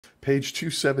Page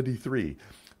 273.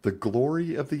 The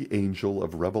glory of the angel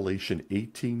of Revelation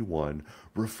 18:1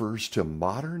 refers to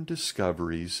modern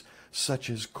discoveries such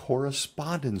as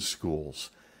correspondence schools,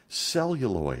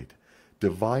 celluloid,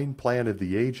 divine plan of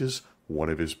the ages, one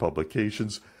of his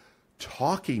publications,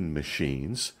 talking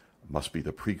machines, must be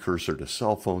the precursor to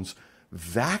cell phones,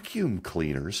 vacuum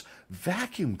cleaners.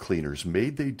 Vacuum cleaners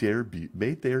made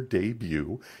their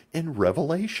debut in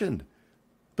Revelation.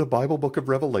 The Bible book of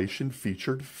Revelation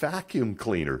featured vacuum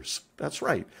cleaners. That's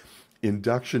right.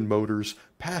 Induction motors,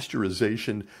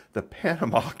 pasteurization, the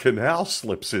Panama Canal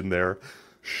slips in there,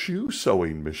 shoe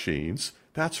sewing machines.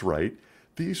 That's right.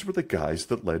 These were the guys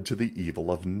that led to the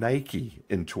evil of Nike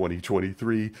in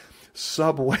 2023.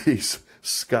 Subways,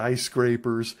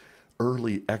 skyscrapers,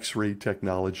 early X-ray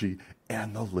technology,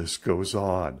 and the list goes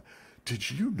on.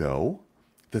 Did you know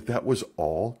that was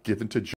all given to